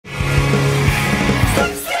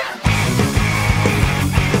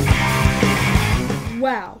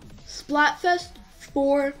Splatfest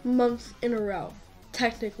 4 months in a row,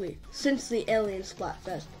 technically, since the Alien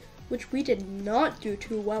Splatfest, which we did not do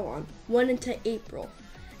too well on, went into April.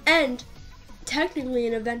 And technically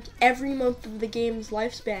an event every month of the game's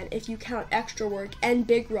lifespan if you count extra work and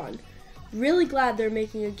big run. Really glad they're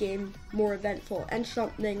making a game more eventful and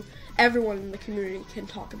something everyone in the community can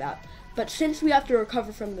talk about. But since we have to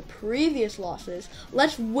recover from the previous losses,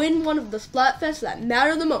 let's win one of the Splatfests that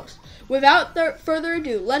matter the most. Without further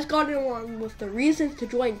ado, let's go on with the reasons to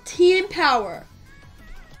join Team Power.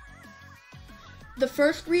 The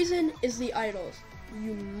first reason is the idols.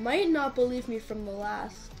 You might not believe me from the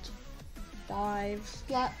last 5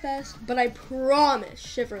 Splatfest, but I promise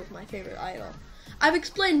Shiver is my favorite idol. I've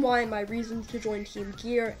explained why in my reasons to join Team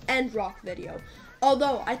Gear and Rock video.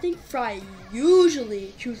 Although I think Fry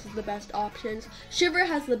usually chooses the best options, Shiver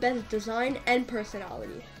has the best design and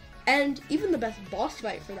personality, and even the best boss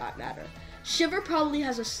fight for that matter. Shiver probably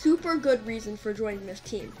has a super good reason for joining this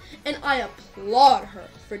team, and I applaud her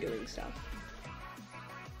for doing so.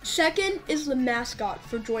 Second is the mascot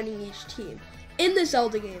for joining each team. In the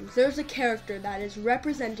Zelda games, there's a character that is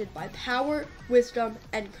represented by power, wisdom,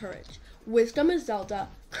 and courage. Wisdom is Zelda,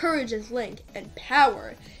 courage is Link, and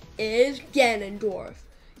power is Ganondorf.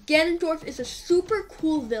 Ganondorf is a super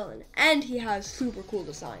cool villain, and he has super cool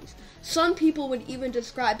designs. Some people would even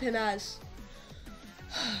describe him as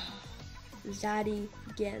Zaddy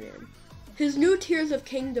Ganon. His new Tears of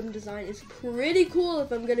Kingdom design is pretty cool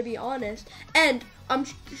if I'm gonna be honest, and I'm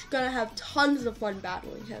just gonna have tons of fun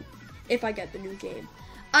battling him if I get the new game.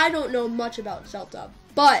 I don't know much about Zelda,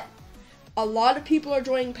 but a lot of people are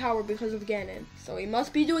joining Power because of Ganon, so he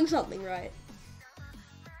must be doing something right.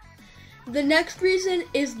 The next reason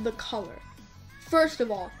is the color. First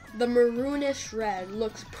of all, the maroonish red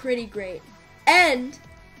looks pretty great, and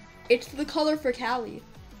it's the color for Callie.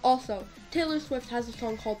 Also, Taylor Swift has a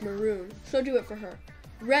song called Maroon, so do it for her.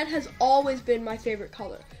 Red has always been my favorite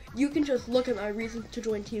color. You can just look at my reasons to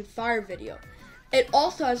join Team Fire video. It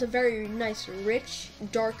also has a very nice, rich,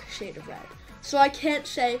 dark shade of red. So I can't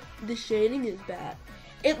say the shading is bad.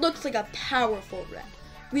 It looks like a powerful red.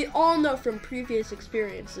 We all know from previous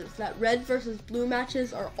experiences that red versus blue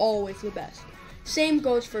matches are always the best. Same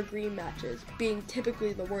goes for green matches, being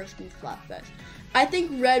typically the worst in Splatfest. I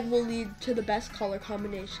think red will lead to the best color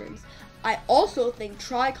combinations. I also think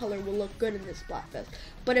tricolor will look good in this Splatfest,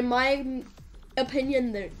 but in my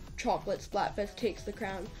opinion, the chocolate Splatfest takes the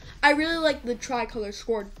crown. I really like the tricolor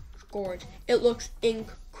scourge. It looks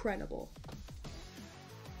incredible.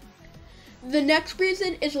 The next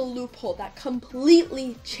reason is a loophole that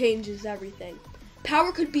completely changes everything.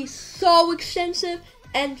 Power could be so extensive,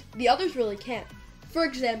 and the others really can't. For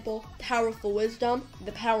example, powerful wisdom,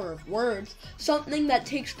 the power of words, something that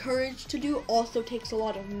takes courage to do also takes a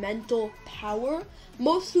lot of mental power.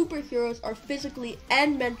 Most superheroes are physically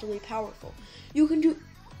and mentally powerful.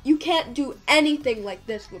 You can't do anything like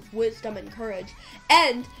this with wisdom and courage,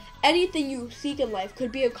 and anything you seek in life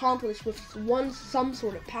could be accomplished with some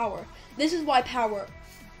sort of power. This is why power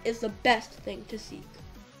is the best thing to seek.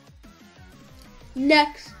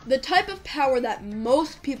 Next, the type of power that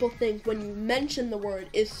most people think when you mention the word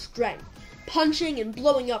is strength, punching and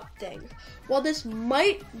blowing up things. While this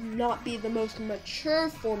might not be the most mature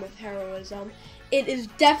form of heroism, it is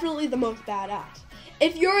definitely the most badass.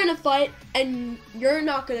 If you're in a fight and you're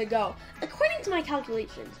not gonna go, according to my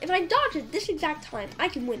calculations, if I dodge at this exact time, I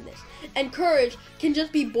can win this. And courage can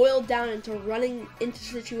just be boiled down into running into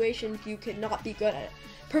situations you cannot be good at.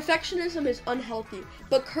 Perfectionism is unhealthy,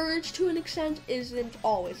 but courage to an extent isn't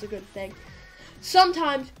always a good thing.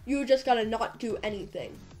 Sometimes you just gotta not do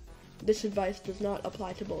anything. This advice does not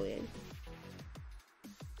apply to bullying.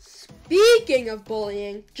 Speaking of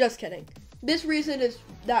bullying, just kidding. This reason is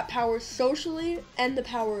that power socially and the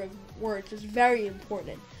power of words is very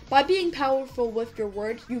important. By being powerful with your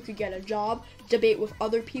words, you could get a job, debate with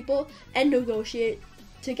other people, and negotiate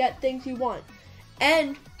to get things you want,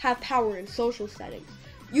 and have power in social settings.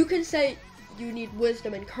 You can say you need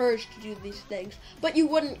wisdom and courage to do these things, but you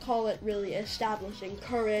wouldn't call it really establishing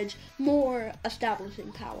courage, more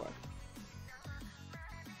establishing power.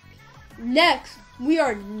 Next, we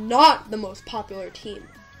are not the most popular team.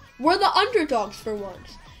 We're the underdogs for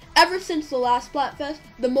once. Ever since the last Splatfest,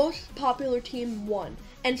 the most popular team won,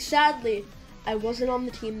 and sadly, I wasn't on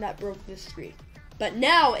the team that broke this streak. But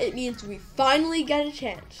now it means we finally get a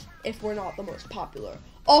chance if we're not the most popular.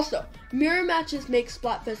 Also, mirror matches make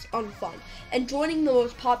Splatfest unfun, and joining the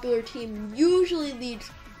most popular team usually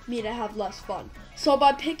leads me to have less fun. So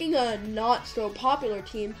by picking a not so popular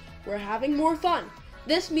team, we're having more fun.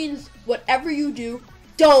 This means whatever you do,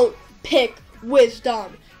 don't pick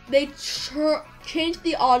wisdom. they changed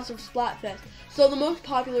the odds of Splatfest, so the most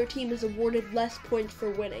popular team is awarded less points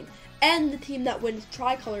for winning, and the team that wins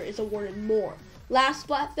Tricolor is awarded more. Last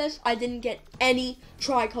Splatfest, I didn't get any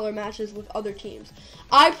Tricolor matches with other teams.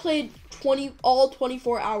 I played all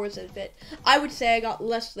 24 hours of it. I would say I got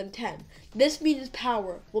less than 10. This means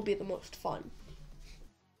Power will be the most fun.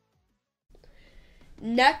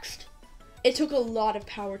 Next, it took a lot of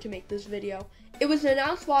power to make this video. It was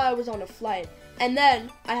announced while I was on a flight, and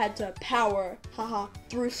then I had to power,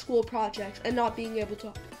 through school projects and not being able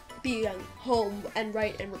to be home and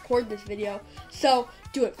write and record this video, so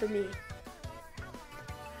do it for me.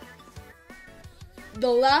 The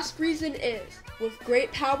last reason is, with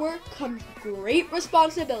great power comes great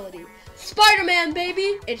responsibility. Spider-Man,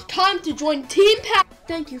 baby! It's time to join Team Power!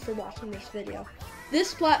 Thank you for watching this video.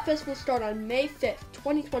 This Splatfest will start on May 5th,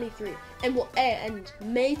 2023, and will end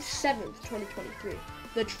May 7th, 2023.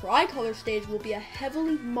 The Tricolor stage will be a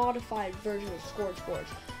heavily modified version of Scourge Force,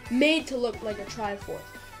 made to look like a Triforce.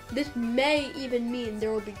 This may even mean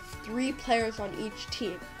there will be 3 players on each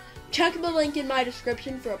team. Check the link in my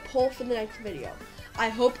description for a poll for the next video. I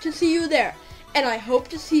hope to see you there, and I hope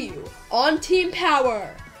to see you on Team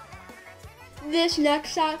Power! This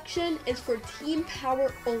next section is for Team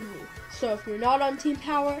Power only, so if you're not on Team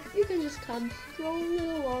Power, you can just come strolling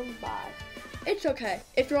along by. It's okay.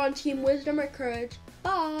 If you're on Team Wisdom or Courage,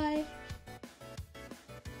 bye!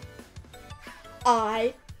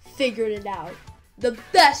 I figured it out. The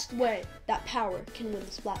best way that Power can win the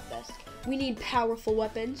Splatfest. We need powerful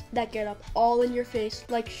weapons that get up all in your face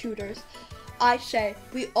like shooters. I say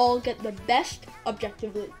we all get the best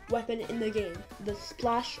objective weapon in the game, the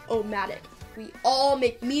Splash-O-Matic. We all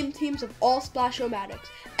make meme teams of all Splash-O-Matics.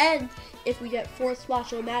 And if we get 4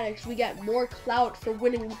 Splash-O-Matics, we get more clout for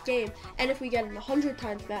winning the game. And if we get it 100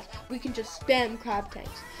 times match, we can just spam crab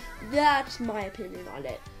tanks. That's my opinion on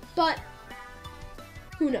it. But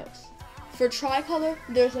who knows? For Tricolor,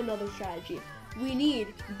 there's another strategy. We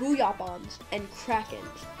need Booyah Bombs and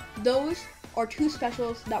Krakens. Those are 2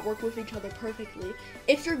 specials that work with each other perfectly.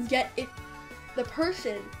 If the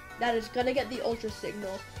person that is gonna get the Ultra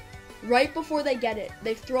Signal, right before they get it,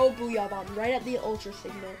 they throw a Booyah Bomb right at the Ultra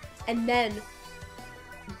Signal, and then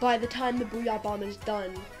by the time the Booyah Bomb is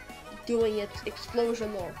done doing its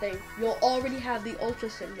explosion little thing, you'll already have the Ultra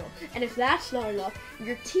Signal. And if that's not enough,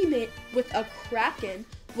 your teammate with a Kraken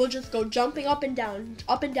will just go jumping up and down,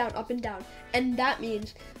 up and down, up and down, and that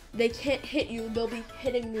means they can't hit you, they'll be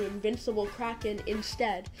hitting the invincible Kraken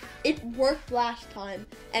instead. It worked last time,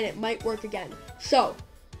 and it might work again. So,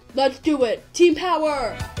 let's do it! Team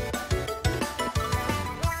Power!